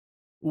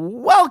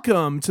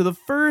Welcome to the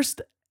first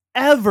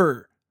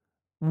ever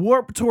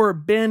Warped Tour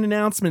band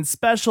announcement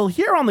special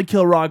here on the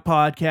Kill Rock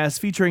podcast,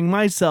 featuring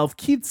myself,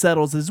 Keith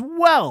Settles, as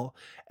well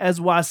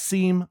as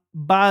Wasim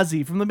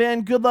Bazi from the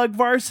band Good Luck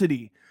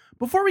Varsity.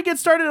 Before we get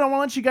started, I want to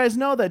let you guys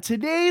know that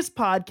today's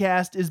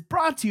podcast is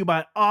brought to you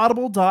by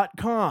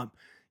Audible.com.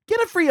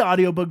 Get a free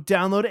audiobook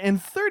download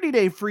and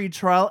 30-day free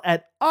trial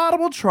at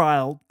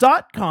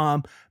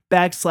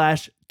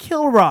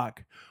audibletrial.com/killrock.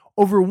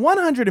 Over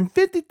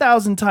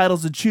 150,000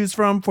 titles to choose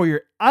from for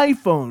your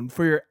iPhone,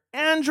 for your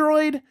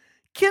Android,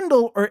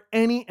 Kindle, or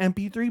any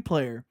MP3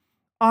 player.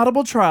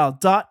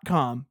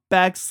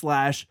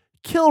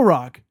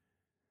 audibletrial.com/killrock.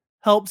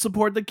 Help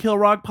support the Kill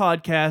Rock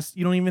podcast.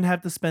 You don't even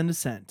have to spend a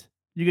cent.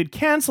 You could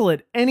cancel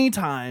at any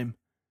time.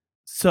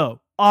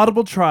 So,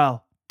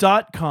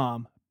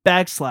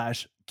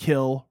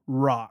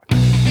 audibletrial.com/killrock.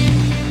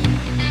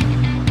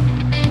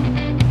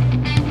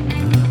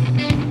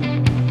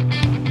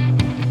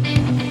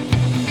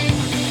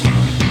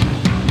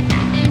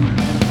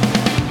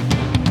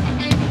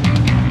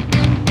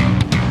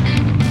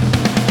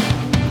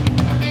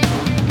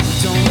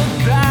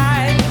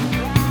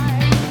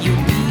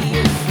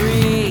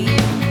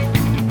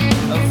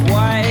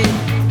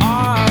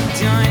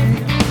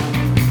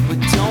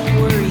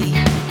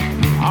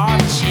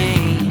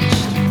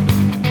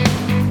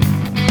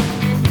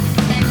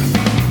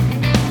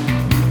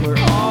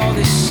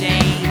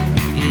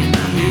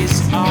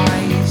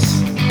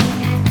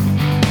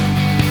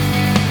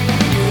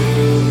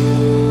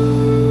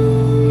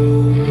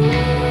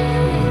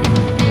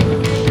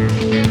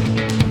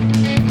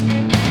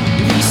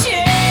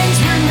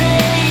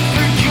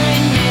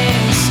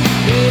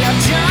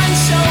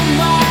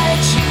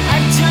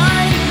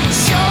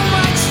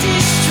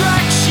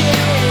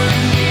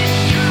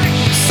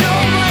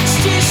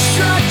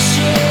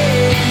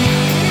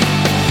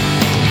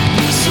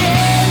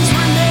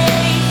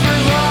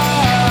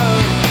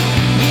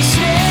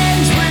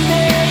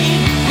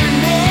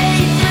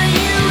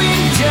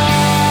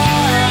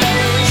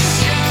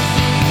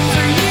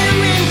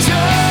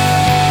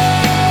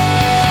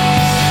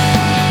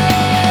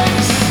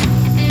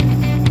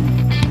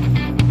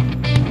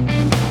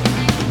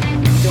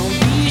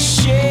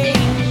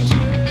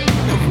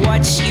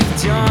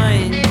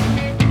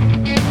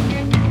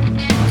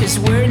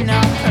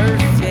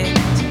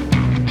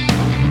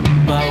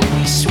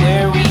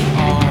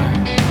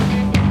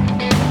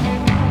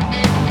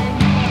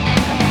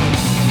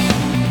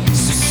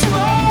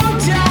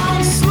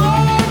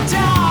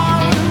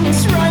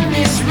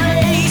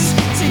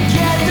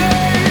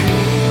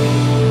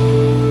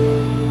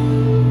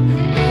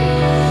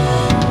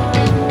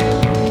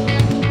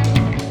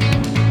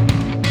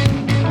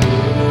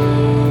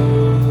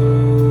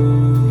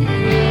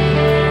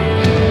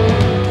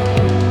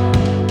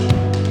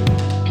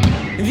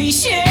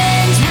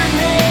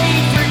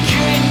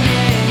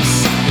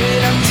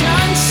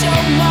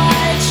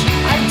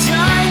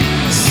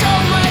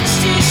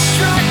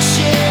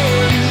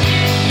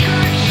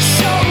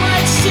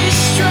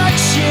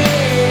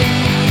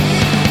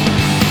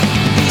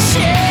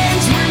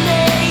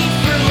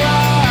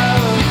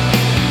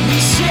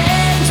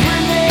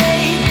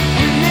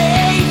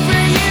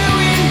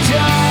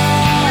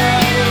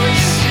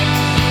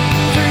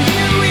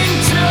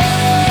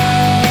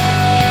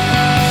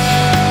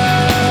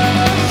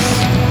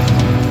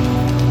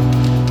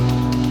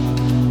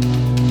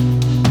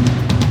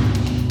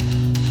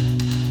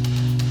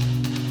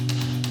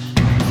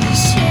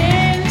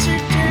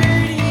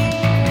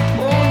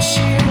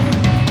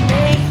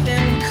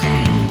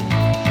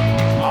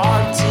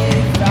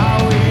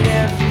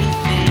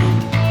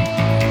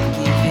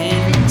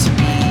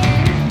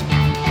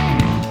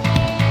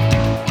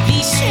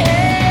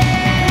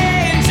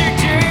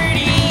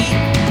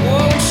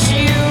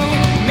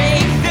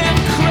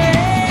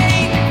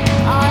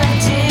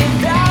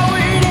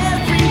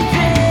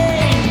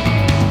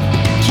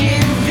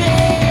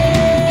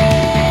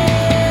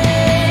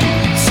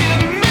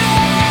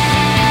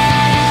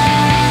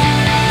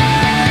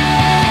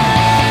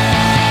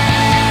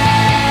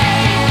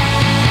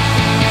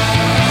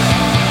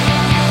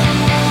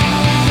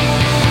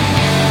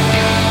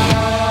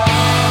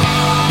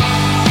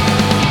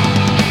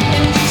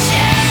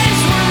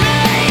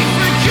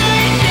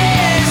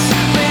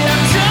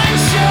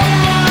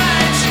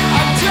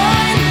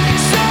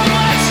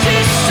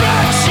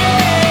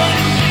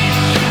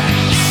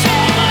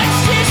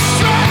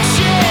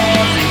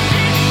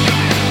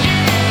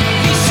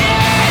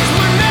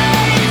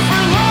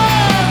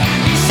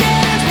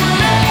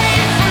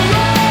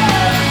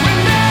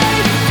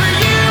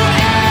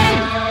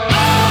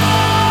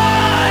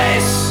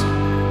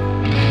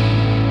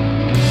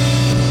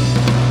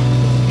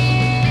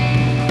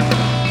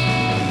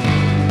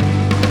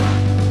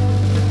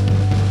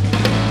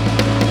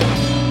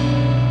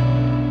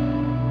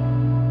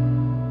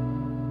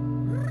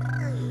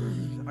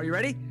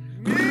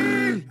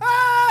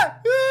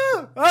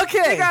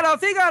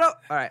 Figaro.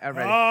 All right, I'm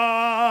ready.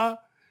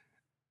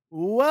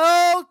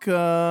 Welcome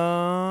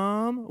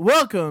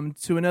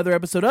to another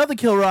episode of the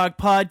Kill Rock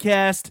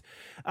Podcast.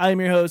 I'm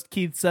your host,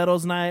 Keith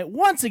Settles, and I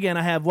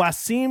have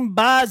Wasim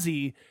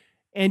Bazi.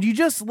 And you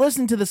just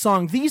listened to the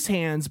song These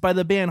Hands by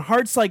the band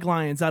Hearts Like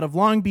Lions out of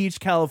Long Beach,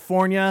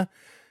 California.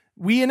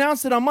 We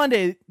announced it on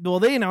Monday. Well,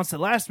 they announced it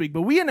last week,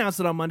 but we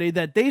announced it on Monday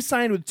that they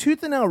signed with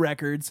Tooth and Nail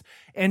Records,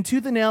 and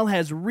Tooth and Nail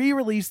has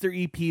re-released their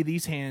EP,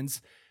 These Hands.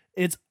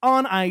 It's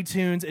on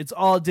iTunes. It's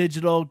all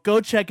digital. Go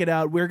check it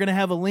out. We're going to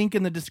have a link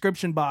in the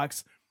description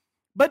box.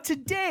 But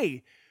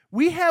today,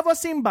 we have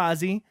Wasim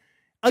Bazi,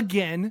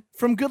 again,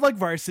 from Good Luck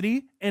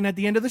Varsity. And at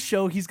the end of the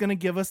show, he's going to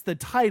give us the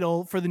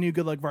title for the new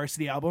Good Luck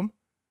Varsity album.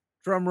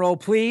 Drum roll,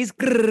 please.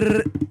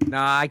 Grrr. No,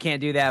 I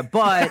can't do that,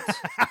 but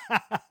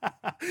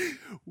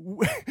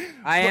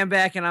I am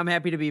back, and I'm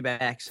happy to be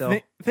back. So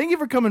thank you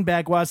for coming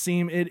back,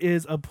 Wasim. It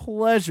is a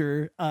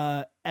pleasure.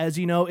 As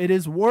you know, it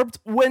is Warped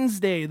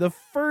Wednesday, the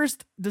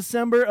first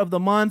December of the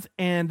month,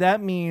 and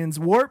that means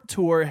Warped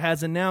Tour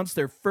has announced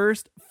their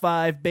first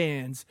 5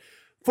 bands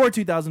for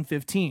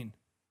 2015.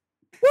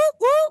 Woo,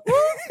 woo, woo.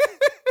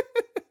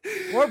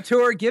 Warped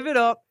Tour, give it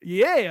up.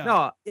 Yeah.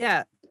 No,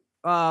 yeah.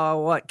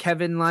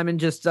 Kevin Lyman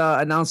just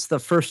announced the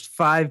first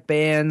 5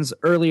 bands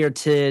earlier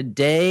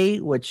today,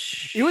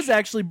 which it was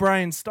actually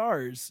Brian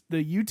Stars,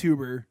 the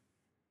YouTuber.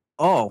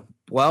 Oh,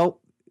 well,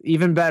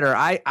 even better.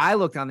 I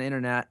looked on the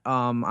internet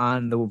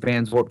on the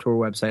band's Warped Tour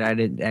website. I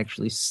didn't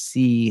actually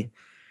see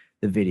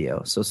the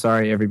video, so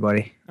sorry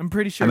everybody. I'm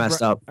pretty sure I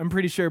messed up. I'm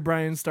pretty sure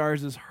Brian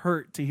Stars is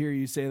hurt to hear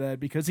you say that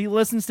because he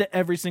listens to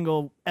every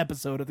single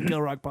episode of the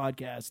Kill Rock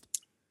podcast.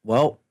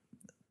 Well,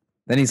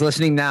 then he's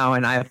listening now,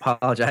 and I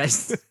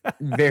apologize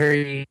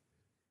very,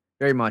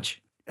 very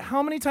much.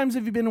 How many times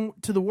have you been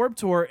to the Warped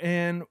Tour,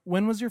 and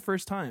when was your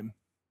first time?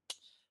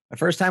 My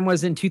first time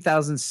was in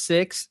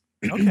 2006.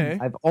 Okay.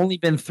 I've only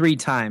been 3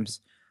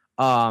 times.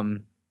 I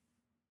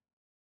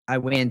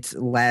went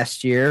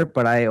last year,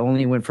 but I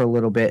only went for a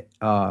little bit.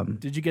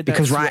 Did you get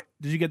that?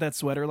 Did you get that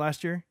sweater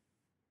last year?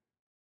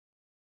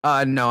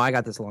 No, I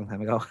got this a long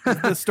time ago.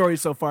 The story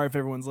so far, if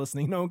everyone's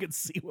listening, no one can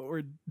see what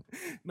we're.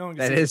 No one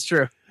can That see is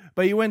true.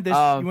 But you went this.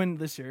 You went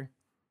this year.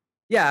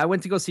 Yeah, I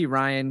went to go see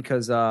Ryan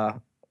because I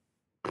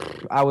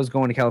was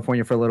going to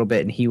California for a little bit,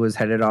 and he was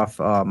headed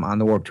off on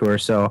the Warped Tour.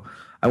 So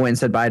I went and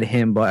said bye to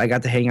him. But I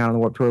got to hang out on the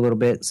Warped Tour a little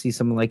bit, see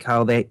some like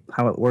how it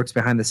works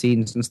behind the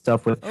scenes and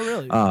stuff. With oh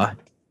really?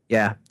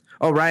 Yeah.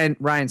 Oh,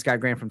 Ryan Scott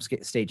Grant from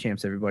State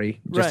Champs.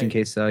 Everybody, just in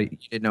case you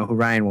didn't know who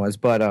Ryan was,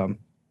 but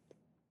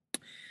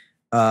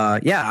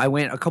yeah, I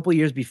went a couple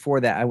years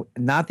before that.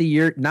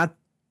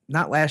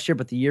 Not last year,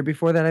 but the year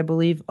before that, I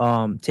believe.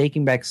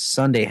 Taking Back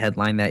Sunday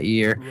headline that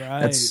year.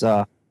 Right. That's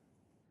I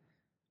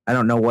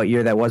don't know what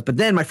year that was, but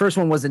then my first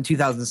one was in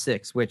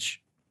 2006,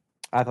 which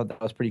I thought that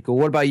was pretty cool.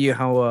 What about you?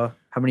 How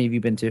many have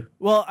you been to?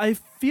 Well, I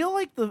feel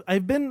like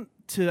I've been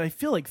to. I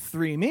feel like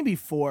 3, maybe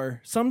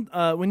 4. Some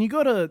when you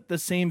go to the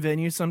same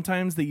venue,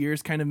 sometimes the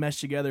years kind of mesh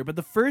together. But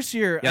the first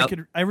year,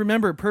 Yep. I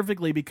remember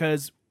perfectly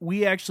because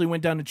we actually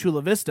went down to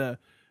Chula Vista.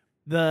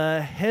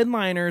 The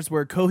headliners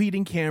were Coheed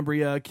and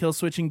Cambria,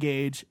 Killswitch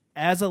Engage,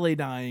 As I Lay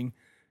Dying,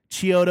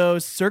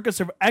 Chiodos,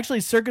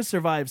 Circus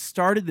Survive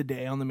started the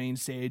day on the main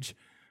stage.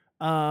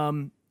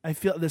 I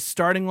feel the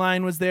starting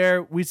line was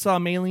there. We saw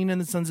Maylene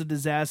and the Sons of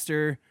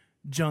Disaster,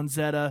 Joan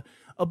Zeta,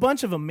 a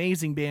bunch of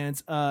amazing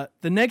bands. The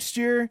next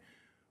year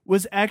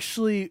was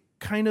actually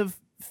kind of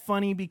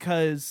funny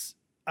because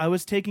I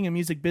was taking a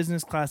music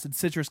business class at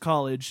Citrus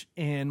College,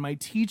 and my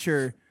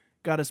teacher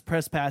got us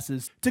press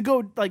passes to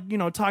go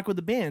talk with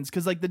the bands.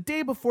 Cause like the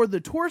day before the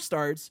tour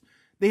starts,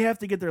 they have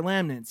to get their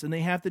laminates and they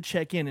have to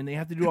check in and they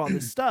have to do all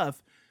this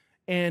stuff.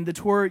 And the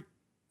tour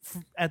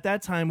at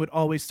that time would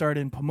always start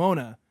in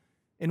Pomona,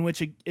 in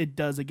which it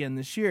does again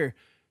this year.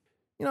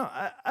 You know,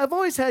 I've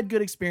always had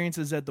good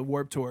experiences at the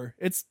Warped Tour.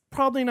 It's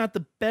probably not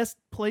the best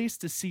place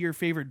to see your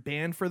favorite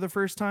band for the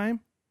first time,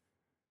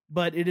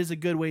 but it is a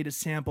good way to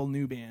sample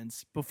new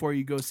bands before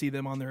you go see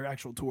them on their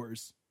actual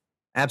tours.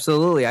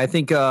 Absolutely. I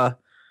think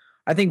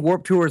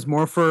Warped Tour is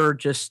more for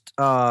just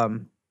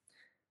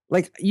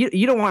like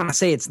you don't want to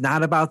say it's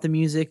not about the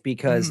music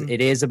because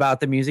it is about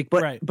the music,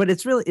 but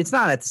it's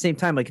not at the same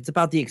time. Like it's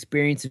about the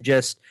experience of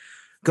just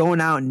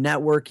going out and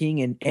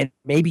networking and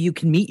maybe you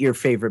can meet your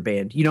favorite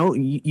band. You know,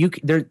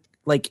 they're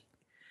like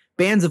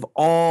bands of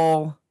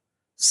all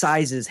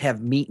sizes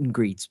have meet and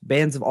greets.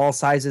 Bands of all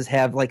sizes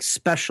have like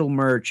special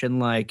merch and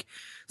like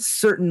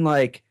certain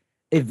like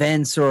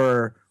events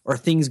or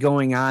things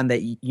going on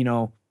that you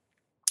know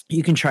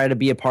you can try to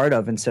be a part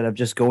of instead of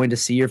just going to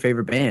see your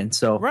favorred band.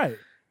 So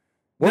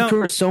Warped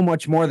Tour is so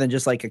much more than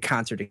just like a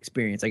concert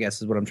experience, I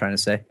guess is what I'm trying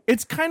to say.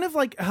 It's kind of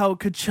like how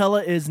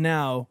Coachella is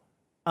now.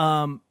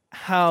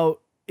 How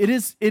it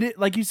is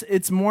like you said,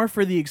 it's more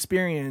for the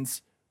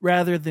experience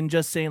rather than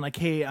just saying like,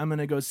 hey, I'm going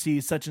to go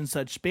see such and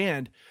such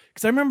band.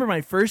 Because I remember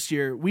my first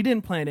year, we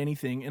didn't plan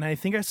anything. And I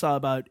think I saw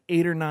about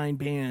 8 or 9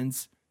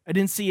 bands. I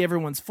didn't see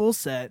everyone's full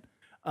set.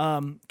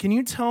 Can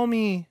you tell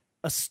me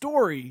a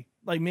story?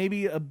 Like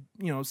maybe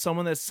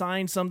someone that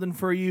signed something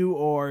for you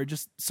or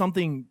just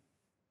something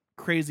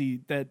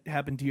crazy that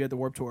happened to you at the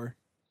Warped Tour?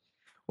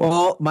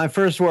 Well, my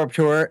first Warped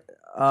Tour,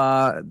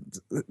 I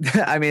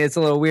mean, it's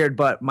a little weird,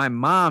 but my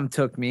mom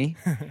took me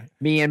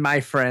and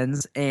my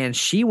friends, and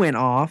she went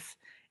off,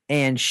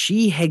 and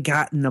she had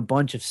gotten a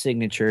bunch of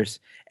signatures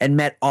and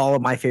met all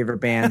of my favorite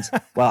bands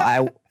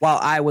while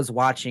I was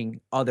watching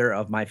other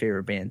of my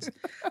favorite bands.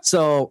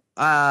 So,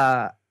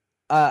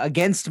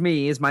 Against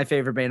Me is my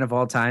favorite band of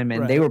all time,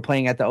 and they were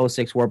playing at the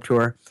 06 Warped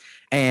Tour.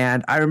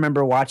 And I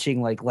remember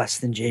watching like Less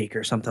Than Jake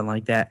or something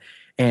like that.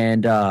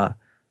 And I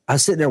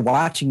was sitting there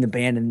watching the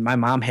band, and my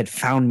mom had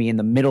found me in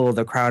the middle of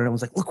the crowd and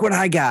was like, look what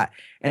I got.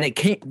 And it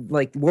came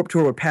like Warped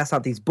Tour would pass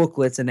out these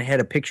booklets, and they had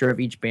a picture of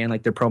each band,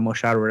 like their promo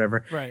shot or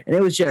whatever. Right. And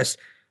it was just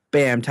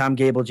bam, Tom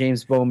Gable,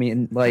 James Bowie,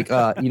 and like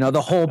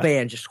the whole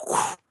band just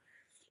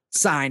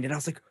signed. And I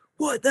was like,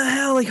 what the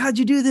hell? Like, how'd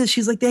you do this?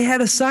 She's like, they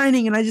had a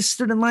signing, and I just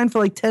stood in line for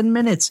like 10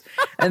 minutes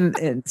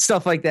and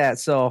stuff like that.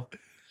 So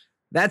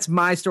that's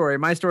my story.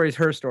 My story is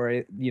her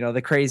story.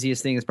 The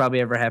craziest thing that's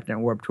probably ever happened at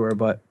Warped Tour,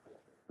 but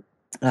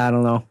I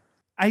don't know.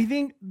 I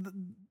think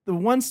the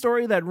one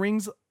story that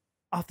rings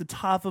off the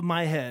top of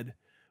my head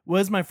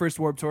was my first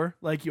Warped Tour,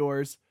 like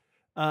yours.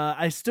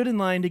 I stood in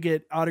line to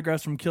get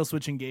autographs from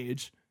Killswitch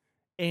Engage,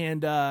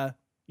 and I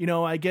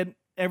get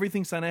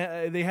everything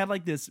signed. They had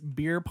like this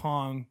beer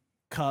pong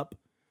cup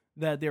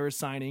that they were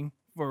signing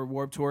for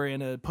Warped Tour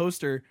and a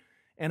poster,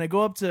 and I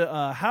go up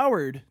to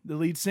Howard, the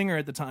lead singer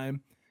at the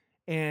time,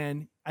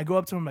 and I go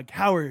up to him like,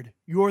 Howard,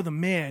 you're the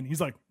man.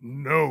 He's like,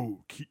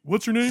 no, Keith.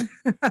 What's your name?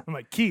 I'm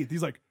like, Keith.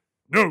 He's like,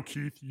 no,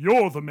 Keith,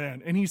 you're the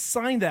man. And he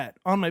signed that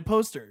on my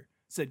poster.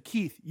 Said,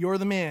 Keith, you're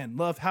the man.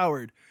 Love,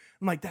 Howard.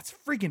 I'm like, that's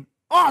freaking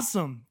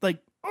awesome. Like,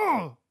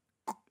 oh,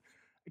 I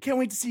can't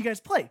wait to see you guys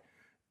play.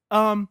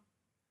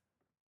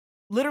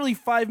 Literally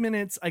 5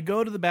 minutes, I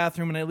go to the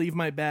bathroom and I leave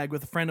my bag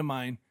with a friend of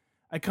mine.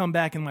 I come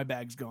back and my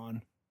bag's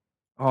gone.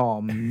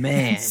 Oh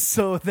man!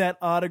 So that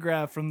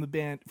autograph from the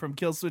band from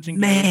Killswitch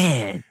Engage,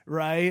 man,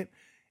 right?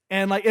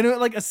 And like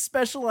a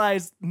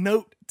specialized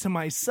note to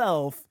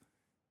myself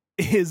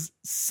is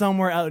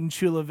somewhere out in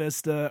Chula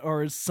Vista,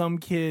 or some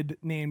kid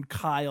named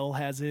Kyle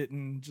has it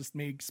and just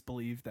makes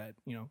believe that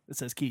it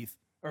says Keith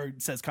or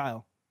it says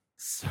Kyle.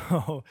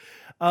 So,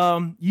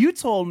 you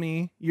told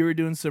me you were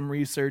doing some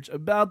research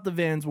about the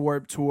Vans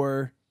Warped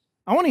Tour.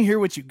 I want to hear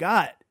what you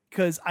got,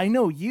 because I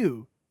know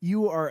you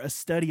are a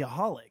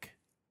studyaholic.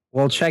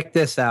 Well, check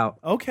this out.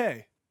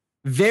 Okay.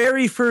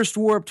 Very first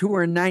Warped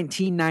Tour in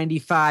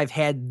 1995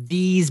 had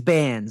these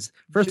bands.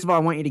 First of all, I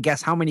want you to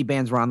guess how many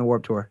bands were on the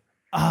Warped Tour.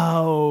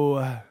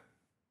 Oh,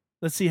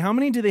 let's see. How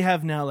many do they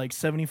have now? Like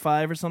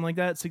 75 or something like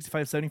that?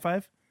 65,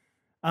 75?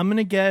 I'm going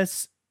to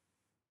guess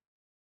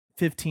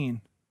 15.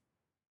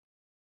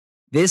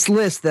 This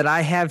list that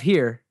I have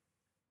here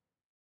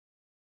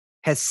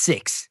has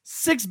 6.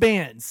 6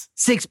 bands.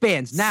 6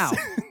 bands. Now,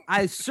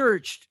 I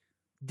searched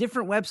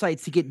different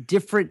websites to get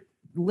different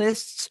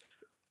lists.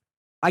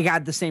 I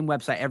got the same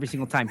website every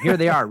single time. Here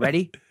they are.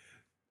 Ready?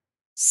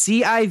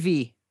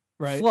 CIV,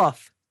 right.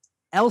 Fluff,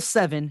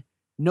 L7,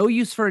 No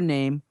Use for a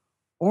Name,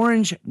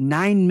 Orange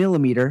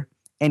 9mm,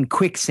 and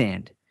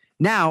Quicksand.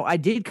 Now, I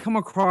did come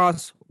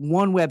across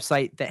one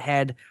website that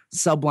had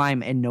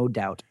Sublime and No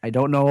Doubt. I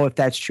don't know if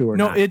that's true or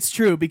not. No, it's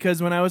true,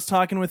 because when I was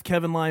talking with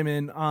Kevin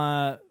Lyman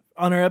on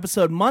our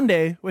episode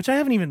Monday, which I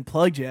haven't even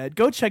plugged yet,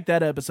 go check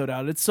that episode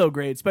out. It's so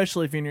great,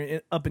 especially if you're in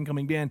an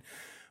up-and-coming band.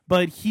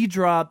 But he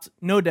dropped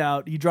No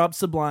Doubt, he dropped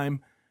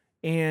Sublime,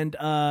 and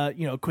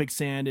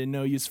Quicksand and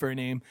No Use for a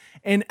Name.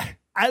 And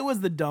I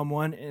was the dumb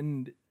one,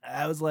 and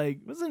I was like,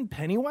 wasn't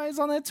Pennywise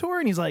on that tour?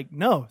 And he's like,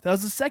 no, that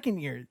was the second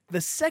year.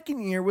 The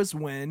second year was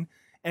when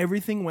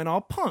everything went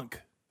all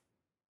punk.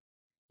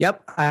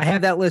 Yep, I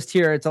have that list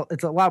here. It's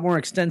a lot more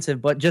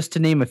extensive, but just to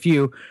name a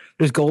few,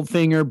 there's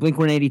Goldfinger,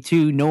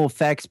 Blink-182,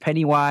 NoFX,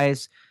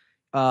 Pennywise.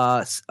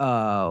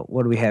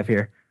 What do we have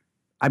here?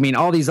 I mean,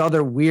 all these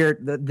other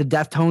weird. The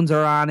Deftones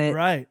are on it,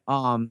 right?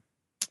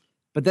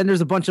 But then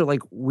there's a bunch of like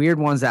weird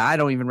ones that I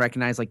don't even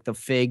recognize, like the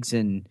Figs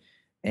and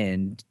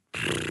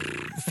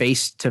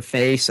Face to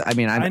Face. I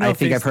mean, I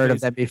think I've heard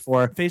of that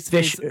before.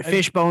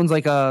 Fishbone's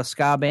like a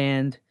ska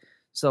band.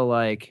 So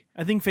like,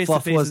 I think Face to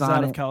Face is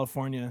out of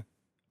California.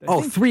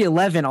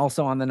 311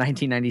 also on the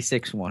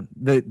 1996 one,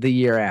 the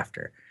year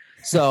after.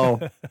 So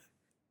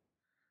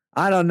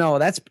I don't know.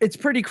 It's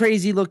pretty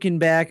crazy looking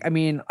back. I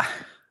mean,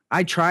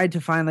 I tried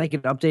to find like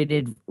an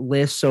updated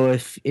list. So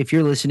if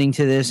you're listening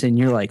to this and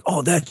you're like,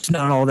 oh, that's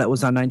not all that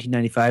was on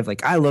 1995.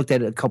 Like, I looked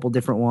at a couple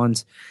different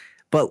ones,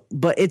 but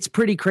it's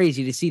pretty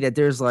crazy to see that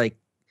there's like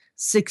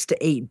 6 to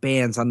 8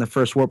 bands on the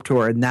first Warped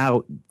Tour. And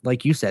now,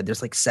 like you said,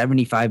 there's like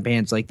 75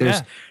 bands. Like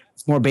there's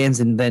more bands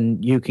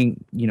than you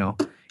can,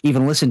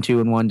 even listen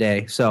to in one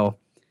day. So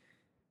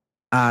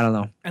I don't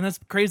know. And that's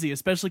crazy,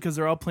 especially because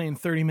they're all playing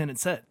 30-minute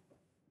set.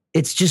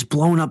 It's just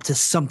blown up to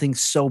something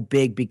so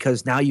big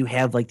because now you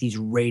have like these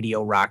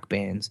radio rock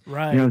bands.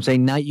 Right. You know what I'm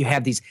saying? Now you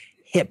have these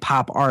hip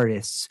hop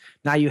artists.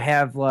 Now you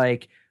have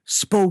like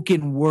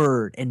spoken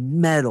word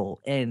and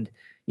metal and,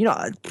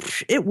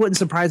 it wouldn't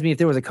surprise me if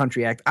there was a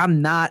country act.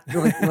 I'm not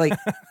like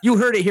you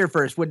heard it here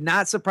first. Would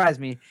not surprise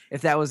me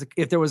if there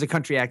was a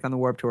country act on the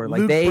Warped Tour.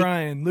 Like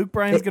Luke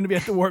Bryan's going to be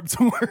at the Warped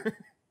Tour.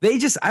 They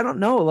just, I don't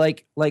know.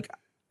 Like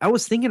I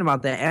was thinking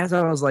about that as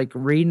I was like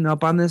reading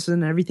up on this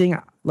and everything.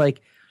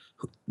 Like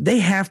they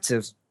have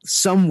to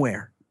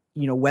somewhere,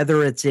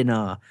 whether it's in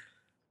a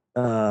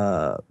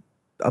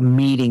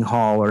meeting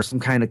hall or some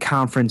kind of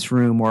conference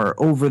room or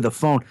over the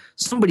phone,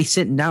 somebody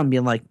sitting down and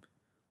being like,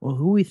 well,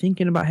 who are we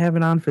thinking about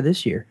having on for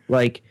this year?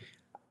 Like,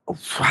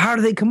 how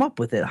do they come up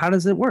with it? How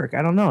does it work?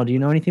 I don't know. Do you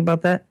know anything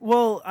about that?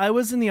 Well, I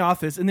was in the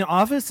office, and the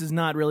office is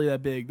not really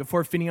that big. The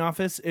Fort Finney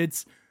office,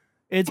 it's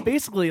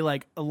basically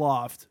like a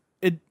loft.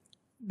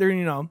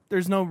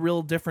 There's no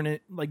real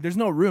different, like there's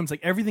no rooms.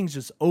 Like everything's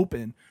just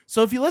open.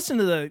 So if you listen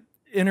to the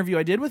interview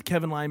I did with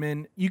Kevin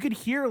Lyman, you could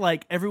hear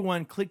like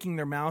everyone clicking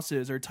their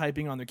mouses or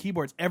typing on their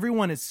keyboards.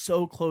 Everyone is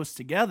so close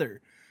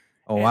together.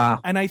 Oh, wow.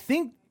 And I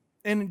think,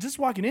 and just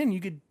walking in, you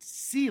could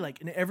see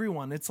like in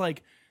everyone, it's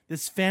like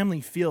this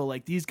family feel.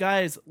 Like these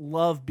guys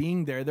love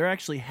being there. They're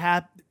actually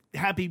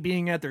happy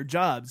being at their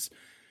jobs.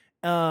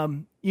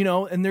 And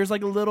there's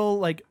like a little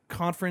like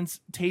conference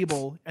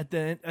table at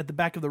the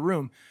back of the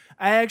room.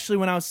 I actually,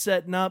 when I was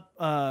setting up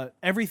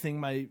everything,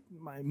 my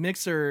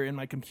mixer and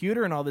my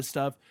computer and all this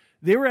stuff,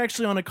 they were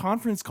actually on a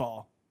conference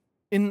call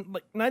in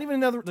like not even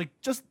another, like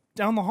just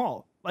down the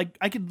hall. Like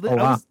I could,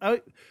 not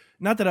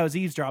that I was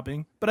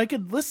eavesdropping, but I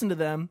could listen to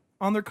them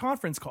on their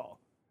conference call.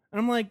 And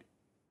I'm like,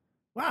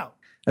 wow,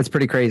 that's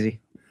pretty crazy.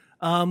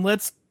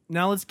 Let's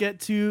get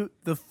to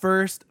the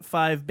first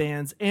 5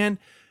 bands. And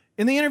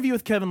in the interview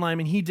with Kevin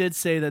Lyman, he did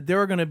say that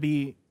there are going to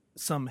be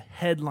some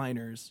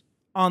headliners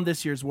on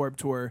this year's Warped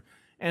Tour.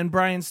 And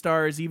Brian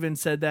Stars even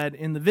said that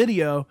in the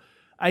video.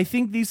 I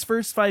think these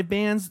first 5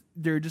 bands,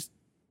 they're just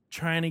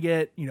trying to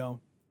get,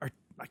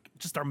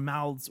 our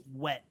mouths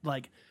wet.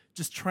 Like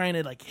just trying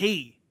to like,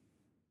 hey,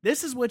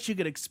 this is what you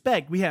could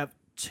expect. We have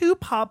 2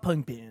 pop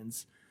punk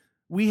bands.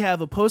 We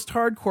have a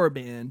post-hardcore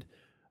band.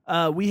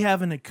 We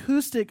have an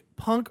acoustic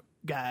punk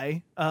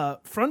guy,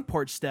 Front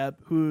Porch Step,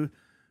 who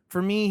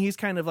for me, he's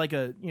kind of like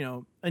a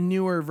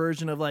newer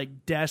version of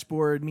like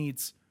Dashboard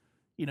meets,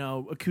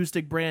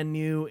 acoustic brand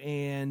new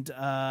and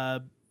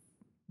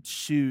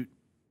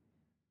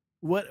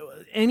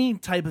any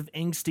type of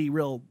angsty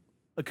real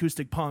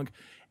acoustic punk.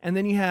 And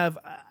then you have,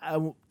 I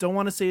don't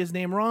want to say his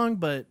name wrong,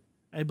 but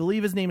I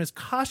believe his name is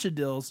Kasha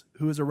Dills,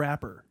 who is a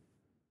rapper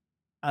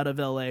out of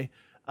LA.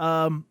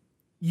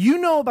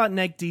 About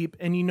Neck Deep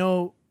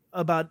and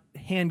about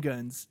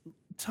Handguns.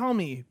 Tell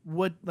me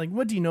what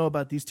do you know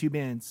about these 2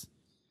 bands?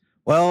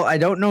 Well, I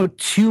don't know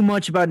too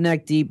much about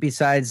Neck Deep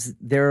besides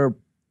they're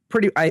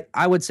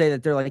I would say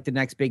that they're like the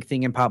next big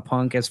thing in pop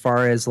punk as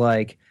far as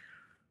like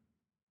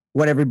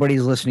what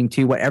everybody's listening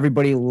to, what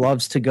everybody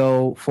loves to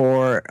go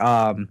for.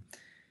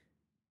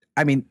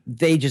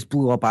 They just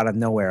blew up out of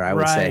nowhere, I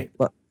would say.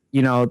 But,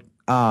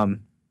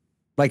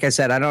 like I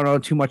said, I don't know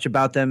too much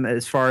about them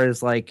as far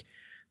as like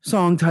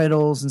song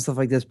titles and stuff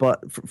like this,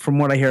 but from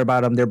what I hear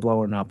about them, they're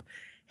blowing up.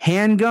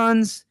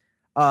 Handguns,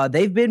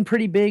 they've been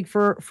pretty big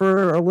for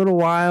a little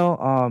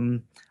while.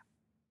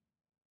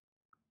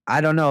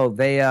 I don't know.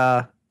 They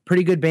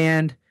pretty good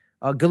band.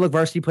 Good Luck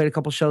Varsity played a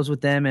couple shows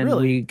with them, and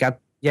really?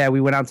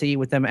 we went out to eat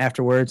with them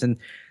afterwards, and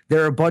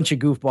they're a bunch of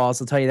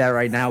goofballs. I'll tell you that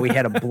right now. We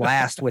had a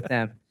blast with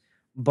them,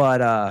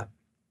 but I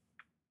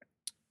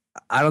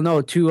don't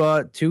know.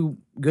 Two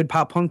good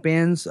pop punk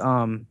bands,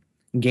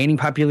 gaining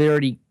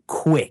popularity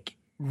quick.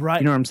 Right.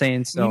 You know what I'm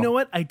saying? So you know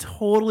what? I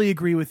totally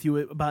agree with you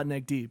about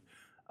Neck Deep.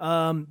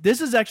 This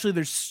is actually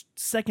their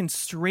second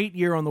straight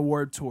year on the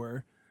Warped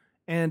Tour.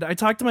 And I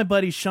talked to my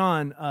buddy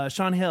Sean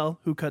Hill,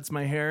 who cuts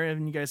my hair,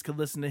 and you guys could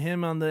listen to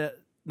him on the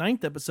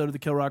 9th episode of the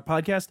Kill Rock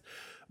podcast.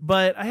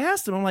 But I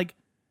asked him, I'm like,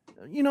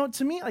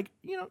 to me, like,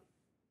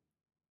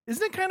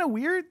 isn't it kind of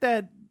weird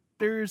that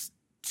there's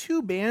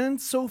 2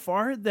 bands so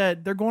far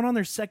that they're going on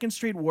their second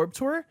straight Warped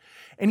Tour?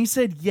 And he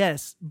said,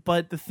 yes.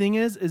 But the thing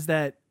is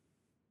that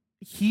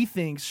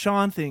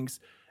Sean thinks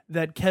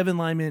that Kevin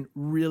Lyman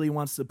really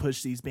wants to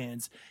push these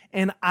bands.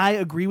 And I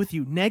agree with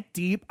you. Neck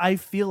Deep, I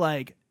feel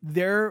like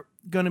they're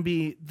going to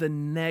be the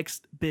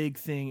next big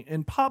thing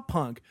in pop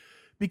punk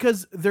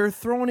because they're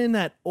throwing in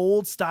that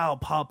old style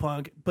pop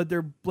punk, but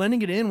they're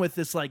blending it in with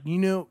this, like,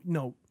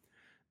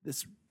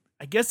 this,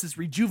 I guess, this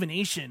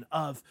rejuvenation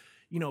of,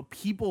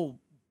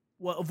 people,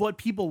 of what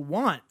people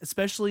want,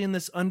 especially in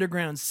this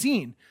underground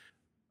scene.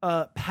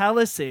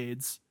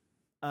 Palisades,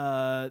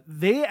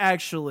 they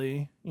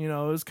actually, it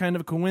was kind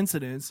of a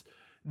coincidence.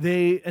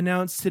 They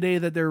announced today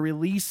that they're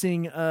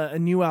releasing a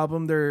new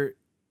album, their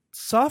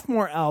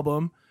sophomore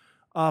album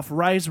off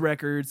Rise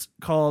Records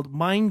called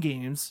Mind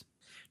Games.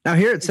 Now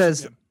here it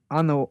says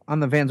on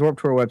the Vans Warped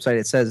Tour website,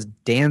 it says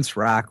dance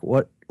rock.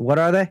 What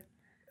are they?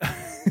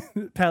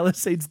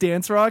 Palisades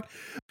dance rock.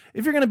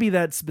 If you're going to be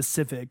that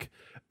specific,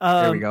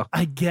 there we go.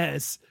 I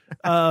guess.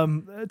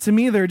 To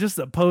me, they're just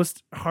a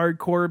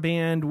post-hardcore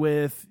band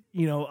with,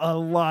 a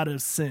lot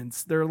of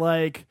synths. They're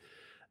like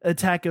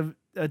Attack,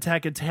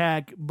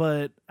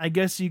 but I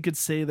guess you could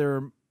say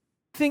they're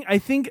I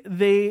think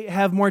they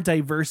have more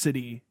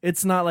diversity.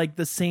 It's not like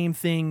the same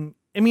thing.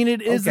 I mean,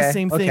 it is the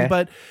same thing,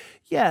 but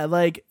yeah,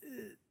 like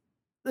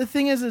the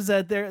thing is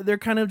that they're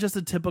kind of just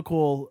a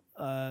typical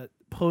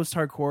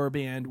post-hardcore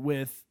band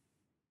with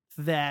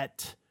the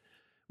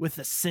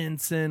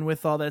synths and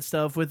with all that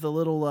stuff, with the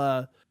little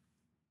I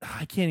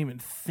can't even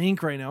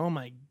think right now. Oh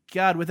my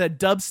God, with that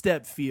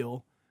dubstep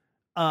feel,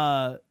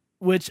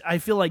 which I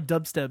feel like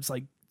dubstep's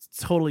like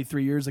totally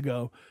 3 years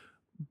ago,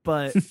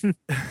 but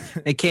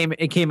it came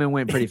and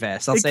went pretty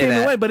fast. I'll say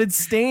that. But it's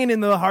staying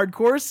in the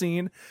hardcore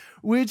scene,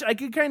 which I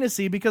could kind of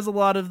see because a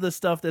lot of the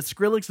stuff that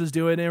Skrillex was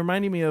doing, it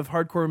reminded me of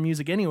hardcore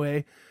music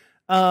anyway.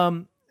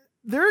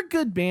 They're a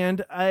good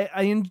band.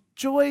 I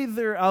enjoy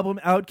their album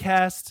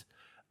Outcast.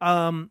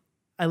 I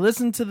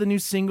listened to the new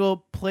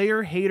single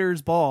Player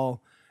Haters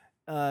Ball.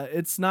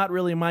 It's not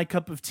really my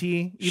cup of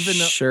tea, even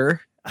though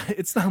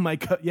it's not my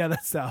cup. Yeah,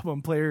 that's the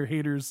album Player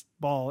Haters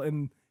Ball,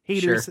 and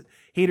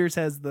haters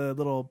has the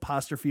little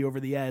apostrophe over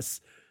the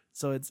S.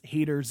 So it's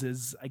haters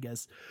is, I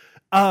guess.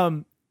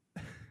 We're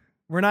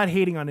not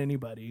hating on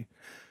anybody.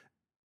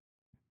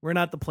 We're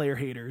not the player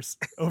haters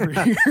over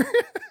here.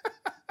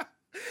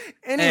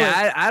 Anyway,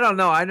 hey, I don't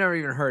know. I never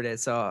even heard it,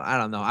 so I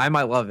don't know. I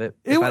might love it.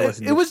 It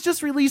was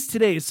just released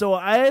today, so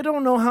I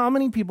don't know how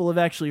many people have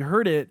actually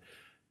heard it.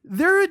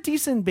 They're a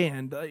decent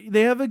band.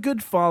 They have a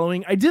good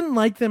following. I didn't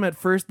like them at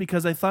first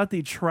because I thought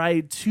they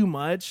tried too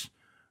much.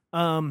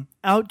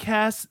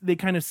 Outcast, they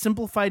kind of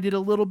simplified it a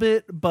little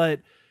bit,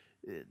 but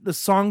the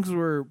songs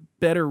were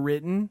better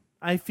written,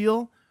 I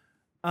feel.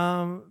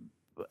 I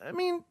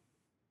mean,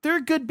 they're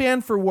a good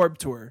band for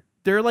Warped Tour.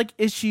 They're like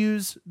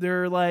Issues.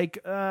 They're like,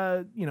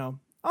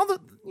 all the,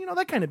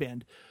 that kind of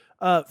band.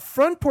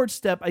 Front Porch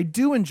Step, I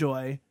do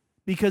enjoy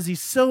because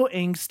he's so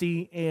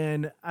angsty,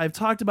 and I've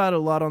talked about it a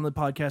lot on the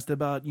podcast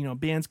about,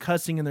 bands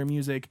cussing in their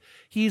music.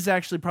 He's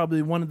actually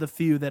probably one of the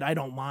few that I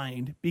don't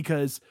mind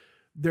because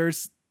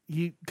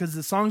because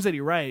the songs that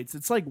he writes,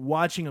 it's like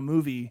watching a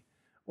movie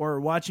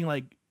or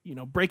watching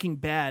Breaking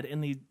Bad,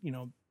 and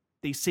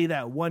they say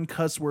that one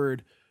cuss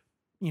word,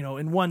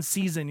 in one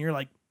season. You're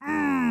like,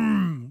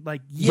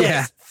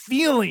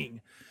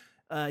 feeling.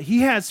 He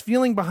has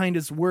feeling behind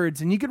his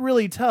words, and you could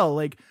really tell,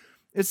 like,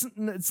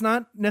 it's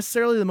not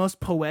necessarily the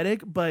most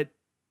poetic, but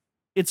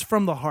it's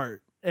from the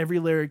heart. Every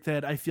lyric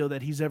that I feel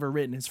that he's ever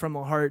written is from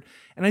the heart.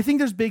 And I think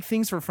there's big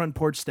things for Front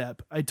Porch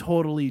Step. I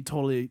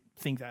totally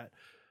think that.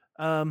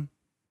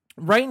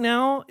 Right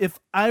now,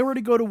 if I were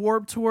to go to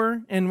Warped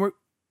Tour, and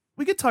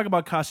we could talk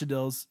about Kasha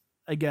Dills,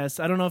 I guess.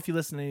 I don't know if you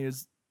listen to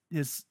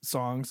his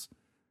songs.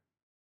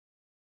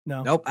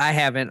 No. Nope, I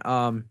haven't.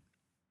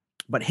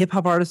 But hip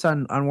hop artists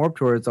on Warped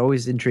Tour, it's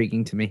always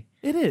intriguing to me.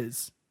 It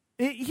is.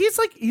 He's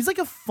like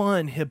a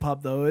fun hip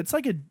hop though. It's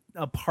like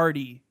a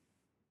party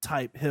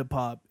type hip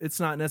hop.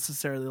 It's not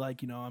necessarily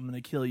like, I'm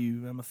gonna kill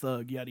you, I'm a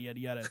thug, yada yada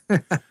yada.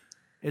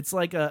 It's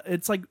like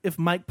if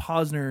Mike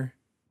Posner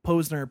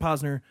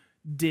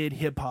did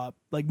hip hop,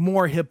 like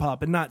more hip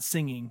hop and not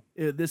singing.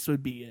 This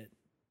would be it.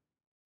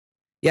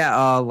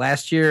 Yeah,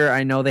 last year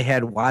I know they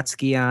had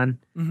Watsky on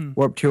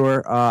Warped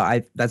Tour.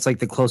 That's like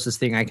the closest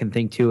thing I can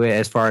think to it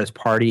as far as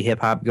party hip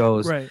hop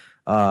goes. Right.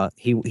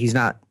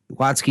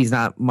 Watsky's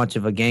not much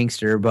of a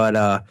gangster,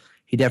 but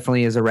he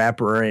definitely is a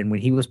rapper. And when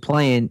he was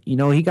playing,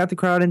 he got the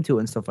crowd into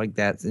it and stuff like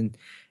that. And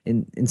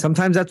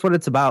sometimes that's what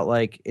it's about.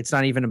 Like, it's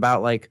not even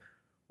about like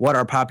what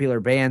are popular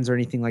bands or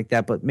anything like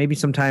that, but maybe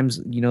sometimes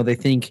they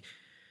think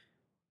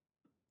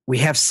we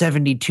have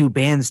 72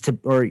 bands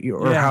or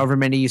however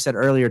many you said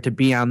earlier to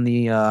be on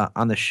the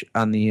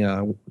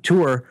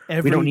tour.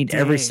 We don't need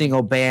every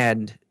single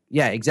band.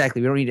 Yeah,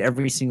 exactly. We don't need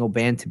every single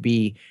band to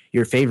be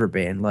your favorite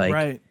band. Like,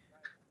 right.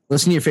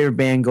 Listen to your favorite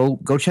band.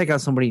 Go check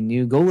out somebody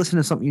new. Go listen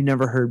to something you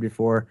never heard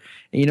before.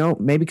 And,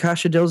 maybe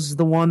Kasha Dills is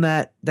the one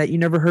that you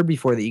never heard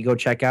before that you go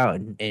check out,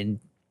 and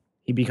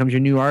he becomes your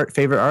new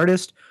favorite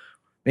artist.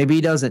 Maybe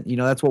he doesn't.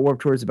 That's what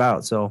Warped Tour is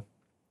about. So,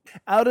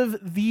 out of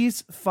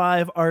these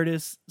 5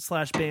 artists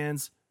 /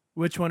 bands,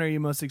 which one are you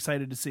most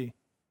excited to see?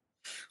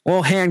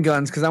 Well,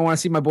 Handguns, because I want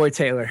to see my boy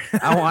Taylor.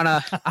 I want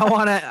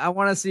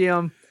to see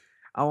him.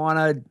 I want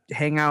to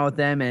hang out with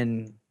them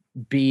and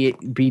be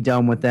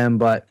done with them.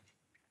 But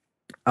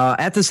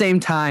at the same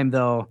time,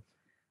 though,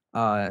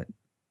 I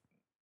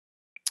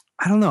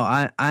don't know.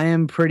 I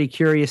am pretty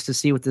curious to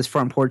see what this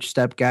Front Porch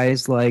Step guy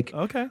is like.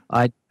 Okay.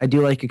 I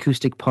do like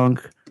acoustic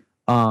punk.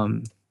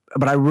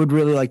 But I would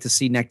really like to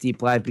see Neck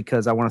Deep live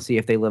because I want to see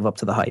if they live up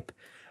to the hype.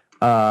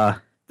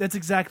 That's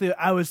exactly.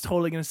 I was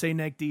totally going to say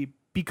Neck Deep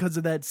because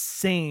of the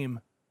same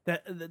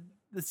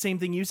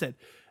thing you said.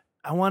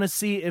 I want to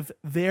see if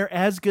they're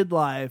as good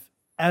live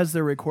as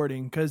they're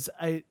recording. Because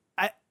I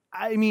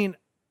mean,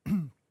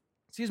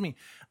 excuse me,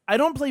 I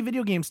don't play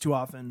video games too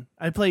often.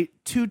 I play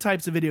 2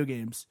 types of video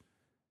games.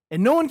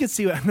 And no one can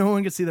see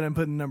that I'm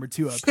putting number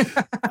 2 up.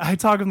 I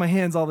talk with my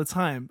hands all the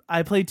time.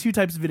 I play 2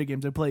 types of video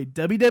games. I play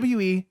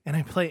WWE and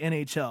I play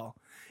NHL.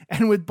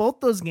 And with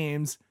both those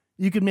games,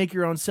 you can make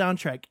your own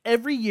soundtrack.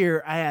 Every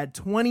year, I add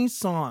 20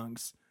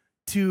 songs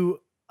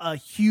to a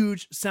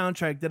huge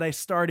soundtrack that I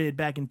started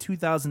back in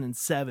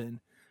 2007.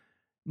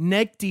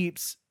 Neck Deep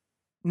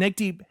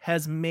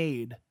has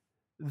made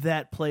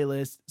that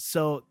playlist,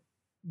 so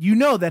you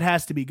know that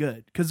has to be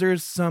good because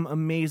there's some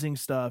amazing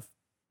stuff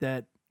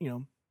that, you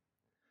know,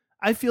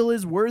 I feel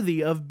is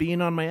worthy of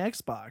being on my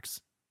Xbox.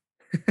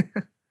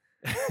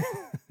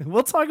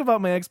 We'll talk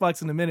about my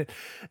Xbox in a minute,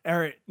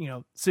 or, you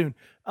know, soon.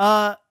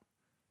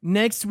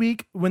 Next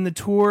week when they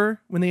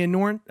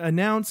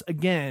announce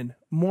again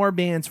more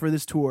bands for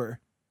this tour,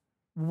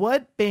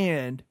 what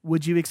band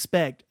would you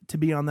expect to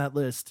be on that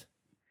list?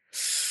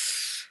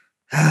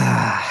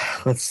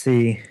 Let's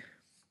see.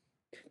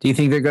 Do you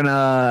think they're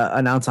gonna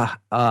announce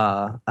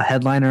a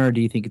headliner, or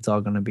do you think it's all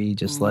gonna be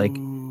just like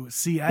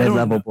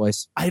mid-level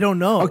boys? I don't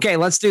know. Okay,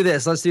 let's do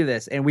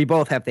this, and we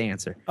both have to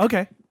answer.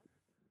 Okay.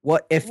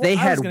 What if they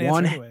had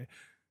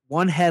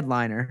one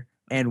headliner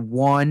and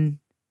one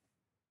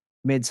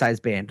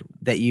mid-sized band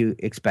that you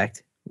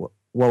expect?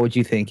 What would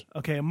you think?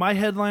 Okay, my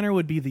headliner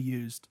would be The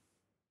Used.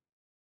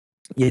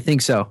 You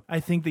think so?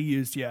 I think The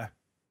Used, yeah.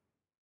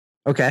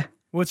 Okay.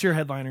 What's your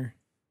headliner?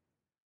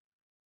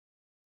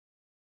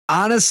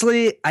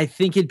 Honestly, I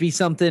think it'd be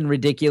something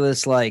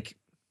ridiculous like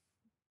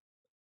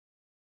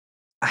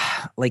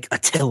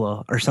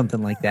Attila or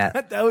something like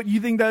that. You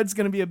think that's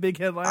going to be a big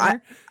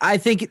headliner? I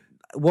think,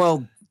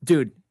 well,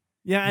 dude,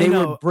 yeah, they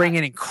were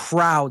bringing in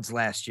crowds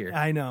last year.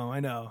 I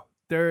know.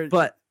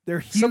 They're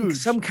huge.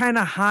 Some kind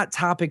of hot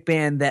topic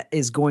band that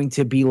is going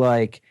to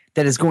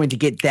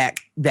get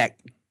that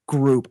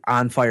group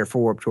on fire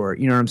for Warped Tour.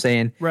 You know what I'm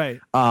saying?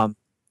 Right.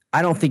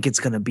 I don't think it's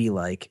going to be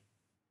like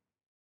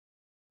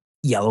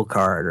Yellow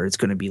Card, or it's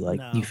going to be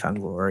like New Found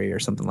Glory or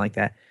something like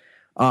that.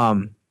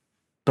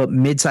 But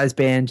mid-sized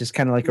band, just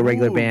kind of like a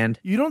regular band.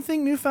 You don't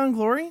think New Found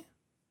Glory?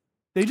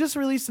 They just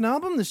released an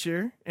album this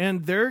year,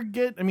 and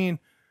from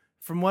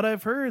what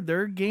I've heard,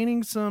 they're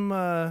gaining some,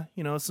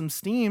 some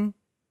steam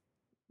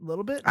a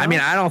little bit. No? I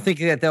mean, I don't think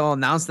that they'll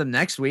announce them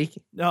next week.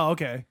 Oh,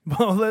 okay.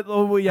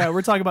 Well, yeah,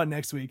 we're talking about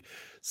next week.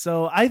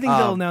 So I think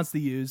they'll announce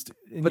The Used.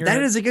 But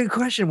that is a good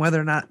question,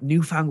 whether or not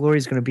New Found Glory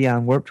is going to be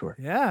on Warped Tour.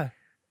 Yeah.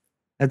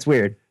 That's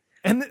weird.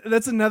 And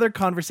that's another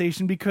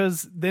conversation,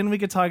 because then we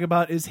could talk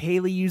about, is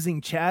Haley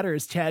using Chad or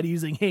is Chad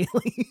using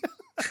Haley?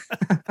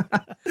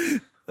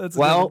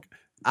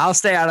 I'll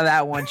stay out of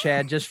that one,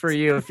 Chad, just for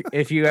you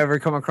if you ever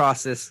come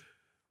across this.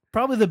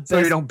 Probably the best. So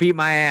you don't beat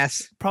my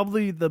ass.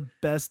 Probably the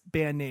best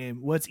band name.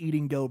 What's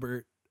Eating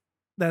Gilbert?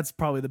 That's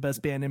probably the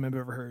best band name I've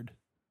ever heard.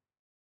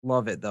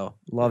 Love it though.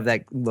 Love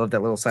that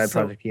little side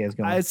project he has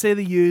going. I'd say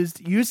The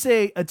Used. You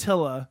say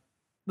Attila.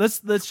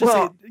 Let's just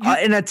say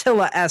an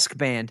Attila-esque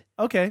band.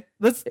 Okay.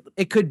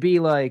 It could be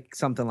like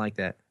something like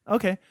that.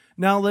 Okay.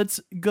 Now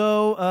let's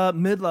go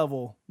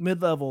mid-level.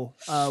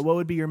 What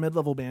would be your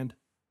mid-level band?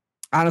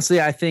 Honestly,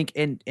 I think,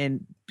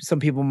 and some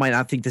people might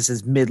not think this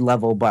is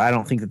mid-level, but I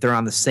don't think that they're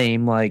on the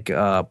same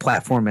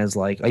platform as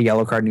like a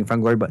Yellow Card, New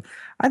Found Glory. But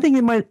I think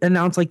they might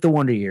announce like the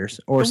Wonder Years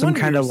or some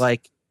kind of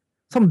like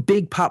some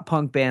big pop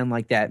punk band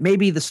like that.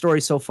 Maybe The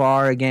Story So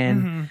Far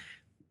again. Mm-hmm.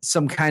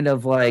 Some kind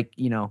of like,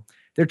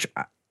 they're.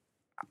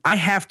 I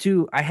have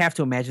to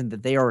imagine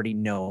that they already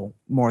know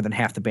more than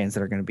half the bands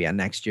that are going to be on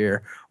next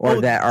year,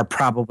 or that are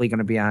probably going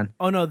to be on.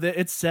 Oh no,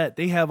 it's set.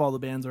 They have all the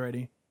bands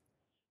already.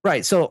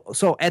 Right. So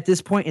at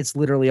this point, it's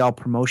literally all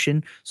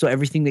promotion. So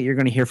everything that you're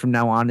going to hear from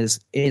now on is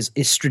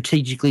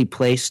strategically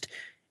placed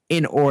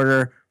in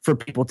order for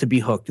people to be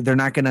hooked. They're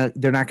not gonna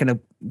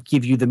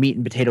give you the meat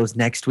and potatoes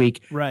next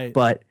week. Right.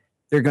 But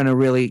they're going to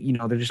really,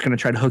 they're just going to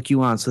try to hook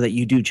you on so that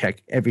you do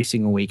check every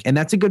single week. And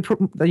that's a good,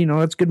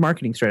 that's good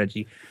marketing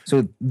strategy.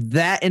 So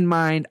that in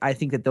mind, I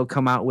think that they'll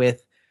come out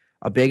with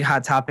a big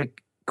Hot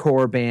Topic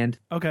core band.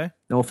 Okay.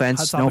 No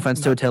offense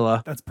to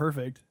Attila. That's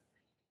perfect.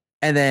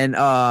 And then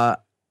I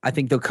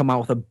think they'll come out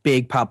with a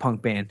big pop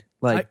punk band.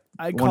 Like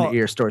One of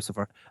your stories so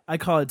far. I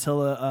call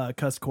Attila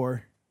cuss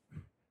core.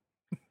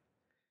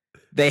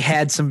 They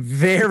had some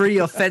very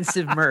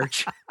offensive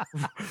merch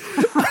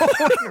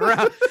rolling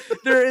around.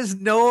 There is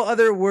no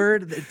other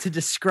word to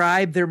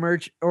describe their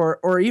merch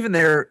or even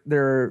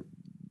their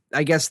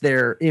I guess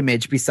their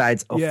image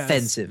besides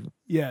offensive.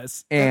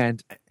 Yes.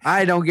 And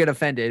I don't get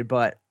offended,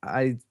 but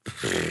I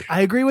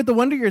agree with the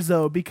Wonder Years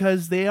though,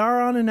 because they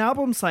are on an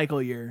album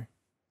cycle year.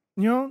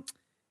 Could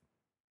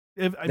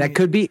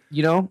be,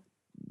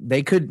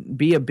 they could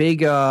be a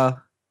big I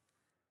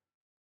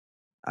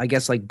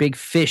guess like big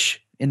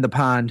fish in the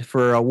pond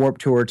for a Warped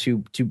Tour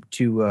to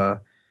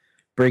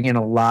bring in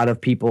a lot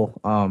of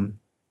people.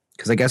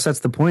 Because I guess that's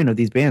the point of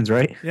these bands,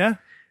 right? Yeah.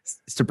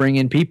 It's to bring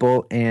in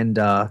people and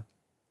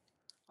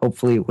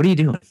hopefully, what are you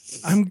doing?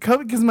 I'm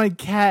coming because my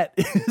cat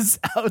is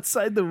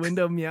outside the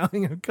window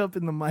meowing a cup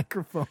in the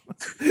microphone.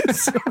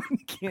 So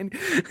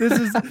this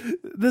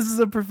is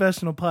a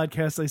professional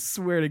podcast, I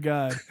swear to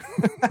God.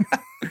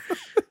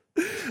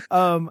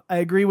 I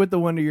agree with the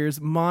Wonder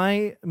Years.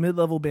 My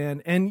mid-level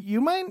band, and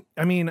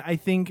I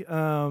think,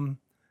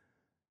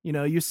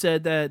 you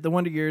said that the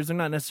Wonder Years are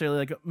not necessarily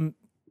like a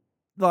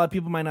lot of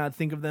people might not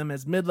think of them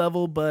as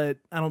mid-level, but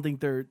I don't think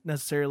they're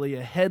necessarily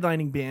a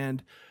headlining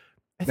band.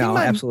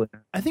 Absolutely.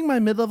 I think my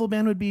mid-level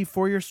band would be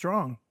 4 Year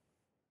Strong.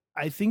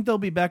 I think they'll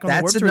be back on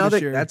the Warped Tour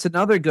this year. That's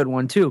another good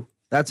one too.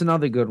 That's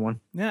another good one.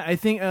 Yeah, I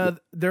think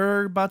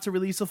they're about to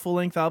release a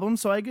full-length album,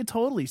 so I could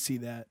totally see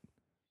that.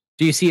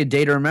 Do you see A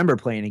Day to Remember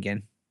playing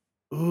again?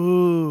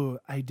 Ooh,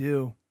 I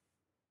do.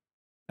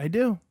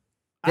 Didn't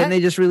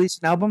they just release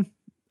an album?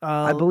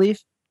 I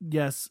believe.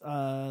 Yes,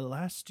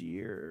 last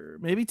year,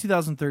 maybe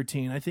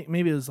 2013. I think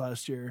maybe it was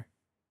last year.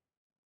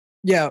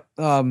 Yeah,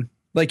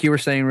 like you were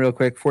saying real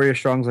quick, 4 Year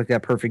Strong's like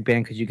that perfect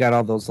band because you got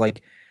all those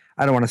like,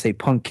 I don't want to say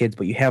punk kids,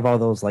 but you have all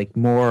those like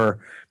more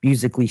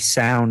musically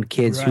sound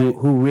kids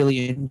who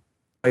really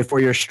enjoy 4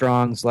 Year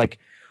Strong's like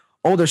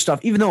older stuff.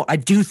 Even though I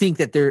do think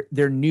that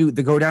their new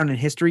the Go Down in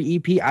History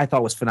EP I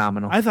thought was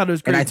phenomenal. I thought it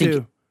was great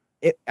too.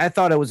 I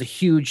thought it was a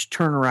huge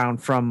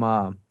turnaround from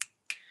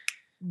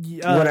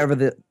whatever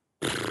that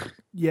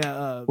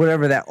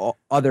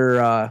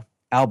other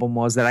album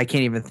was that I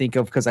can't even think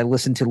of because I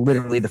listened to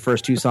literally the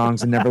first 2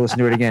 songs and never listened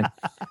to it again.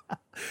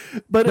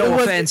 But no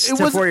offense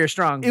to 4 Year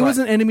Strong. It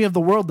wasn't Enemy of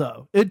the World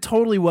though. It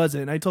totally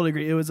wasn't. I totally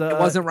agree. It was. It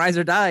wasn't Rise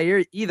or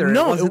Die either.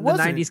 No, it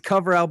wasn't the '90s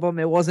cover album.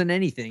 It wasn't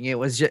anything. It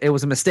was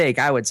a mistake.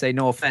 I would say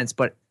no offense,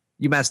 but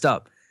you messed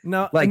up.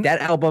 No, like that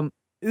album.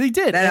 They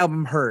did. That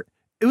album hurt.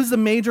 It was a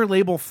major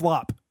label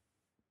flop.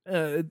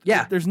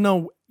 Yeah, there's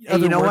no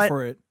other word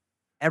for it.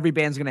 Every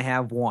band's gonna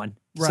have one.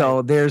 Right.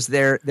 So there's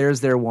their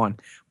one.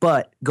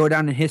 But Go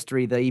Down in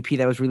History, the EP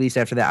that was released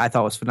after that, I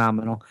thought was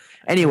phenomenal.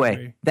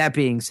 Anyway, that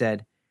being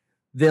said,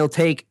 they'll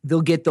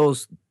get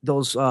those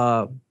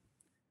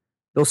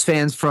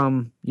fans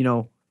from,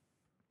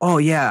 oh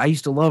yeah, I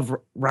used to love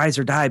Rise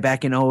or Die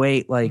back in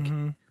 2008. Like,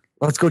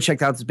 let's go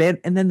check out this band,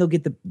 and then they'll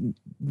get the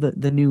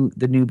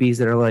newbies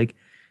that are like,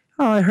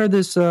 oh, I heard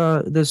this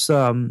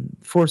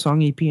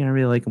 4-song EP and I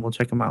really like them. We'll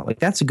check them out. Like,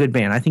 that's a good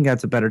band. I think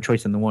that's a better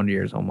choice than the Wonder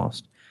Years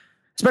almost.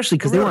 Especially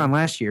because they were on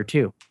last year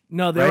too.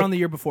 No, they were on the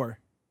year before.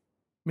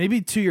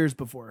 Maybe 2 years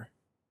before.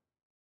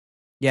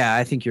 Yeah,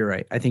 I think you're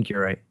right.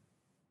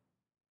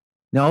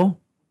 No,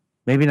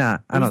 maybe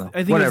not. I don't know.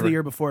 I think it was the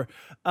year before.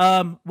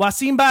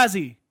 Wasim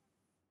Bazi,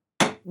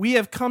 we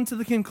have come to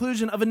the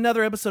conclusion of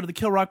another episode of the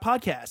Kill Rock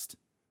Podcast.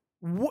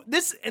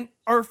 This and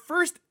our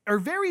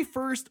very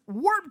first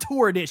Warped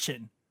Tour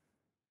edition.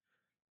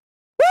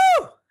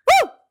 Woo!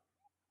 Woo!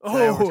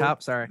 Oh,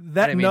 top. Sorry, I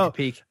didn't mean to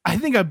peek. I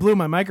think I blew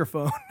my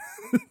microphone.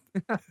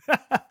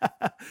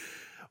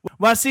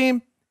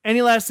 Wasim,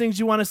 any last things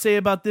you want to say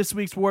about this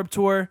week's Warped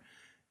Tour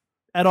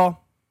at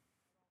all?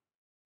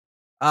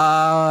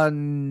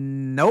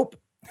 Nope.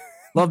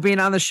 Love being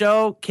on the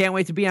show. Can't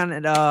wait to be on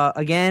it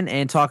again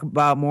and talk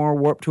about more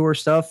Warped Tour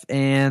stuff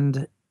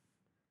and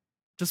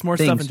just more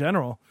stuff in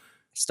general.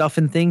 Stuff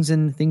and things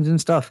and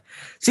stuff.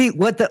 See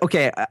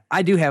okay,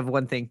 I do have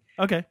one thing.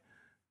 Okay.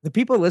 The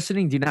people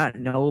listening do not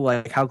know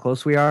like how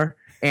close we are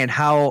and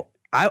how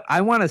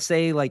I want to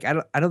say, like, I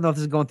don't know if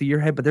this is going through your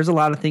head, but there's a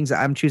lot of things that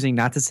I'm choosing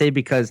not to say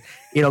because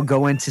it'll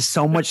go into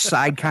so much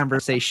side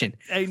conversation.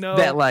 I know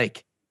that,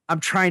 like, I'm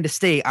trying to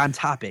stay on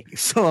topic.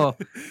 So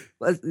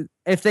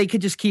if they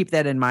could just keep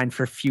that in mind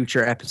for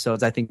future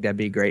episodes, I think that'd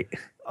be great.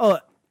 Oh,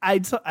 I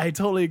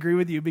totally agree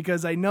with you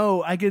because I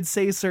know I could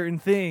say certain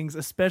things,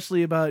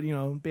 especially about,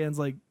 bands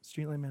like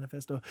Streetlight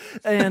Manifesto,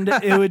 and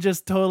it would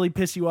just totally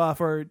piss you off.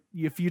 Or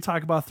if you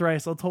talk about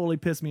Thrice, it'll totally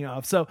piss me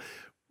off. So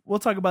we'll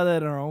talk about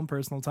that in our own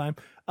personal time.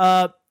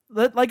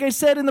 Like I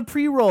said in the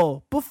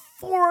pre-roll,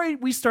 before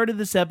we started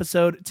this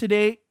episode,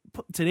 today's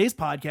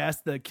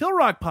podcast, the Kill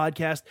Rock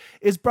Podcast,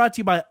 is brought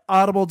to you by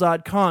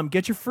Audible.com.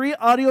 Get your free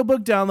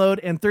audiobook download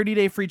and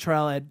 30-day free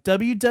trial at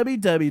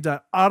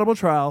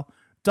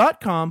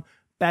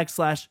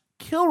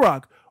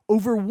www.audibletrial.com/KillRock.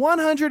 Over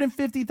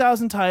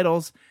 150,000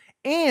 titles.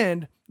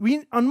 And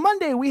on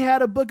Monday, we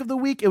had a book of the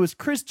week. It was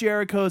Chris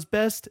Jericho's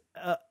best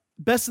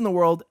in the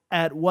world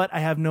at what? I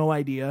have no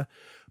idea.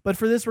 But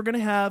for this, we're going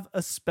to have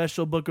a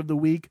special book of the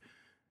week.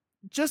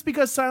 Just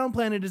because Silent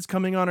Planet is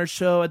coming on our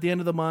show at the end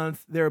of the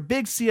month, they're a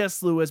big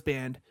C.S. Lewis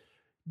band.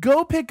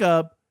 Go pick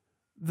up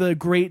The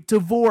Great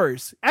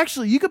Divorce.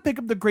 Actually, you could pick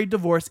up The Great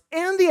Divorce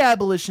and The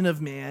Abolition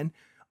of Man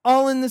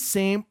all in the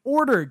same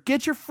order.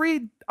 Get your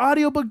free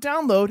audiobook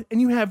download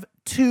and you have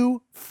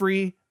 2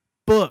 free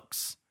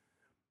books.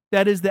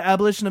 That is The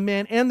Abolition of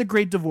Man and The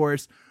Great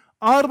Divorce.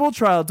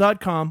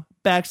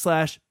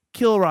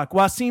 audibletrial.com/KillRock.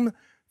 Wasim,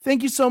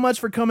 thank you so much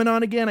for coming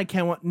on again. I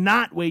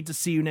not wait to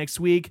see you next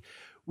week.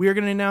 We are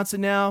going to announce it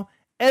now.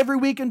 Every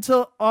week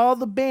until all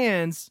the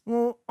bands,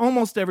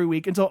 almost every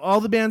week until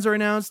all the bands are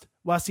announced,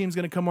 Wasim's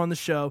going to come on the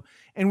show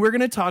and we're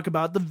going to talk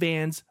about the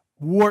Vans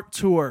Warped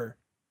Tour.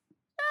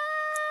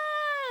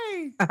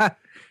 Yay!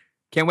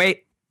 Can't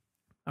wait.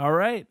 All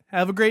right.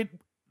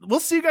 We'll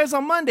see you guys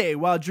on Monday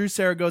while Drew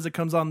Saragoza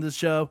comes on this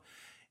show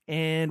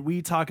and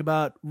we talk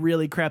about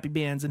really crappy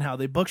bands and how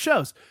they book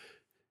shows.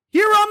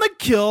 Here on the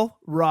Kill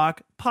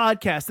Rock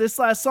Podcast. This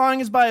last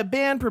song is by a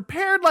band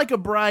Prepared Like a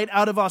Bride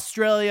out of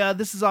Australia.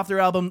 This is off their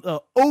album,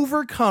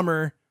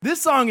 Overcomer.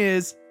 This song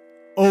is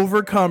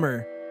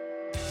Overcomer.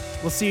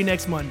 We'll see you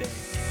next Monday.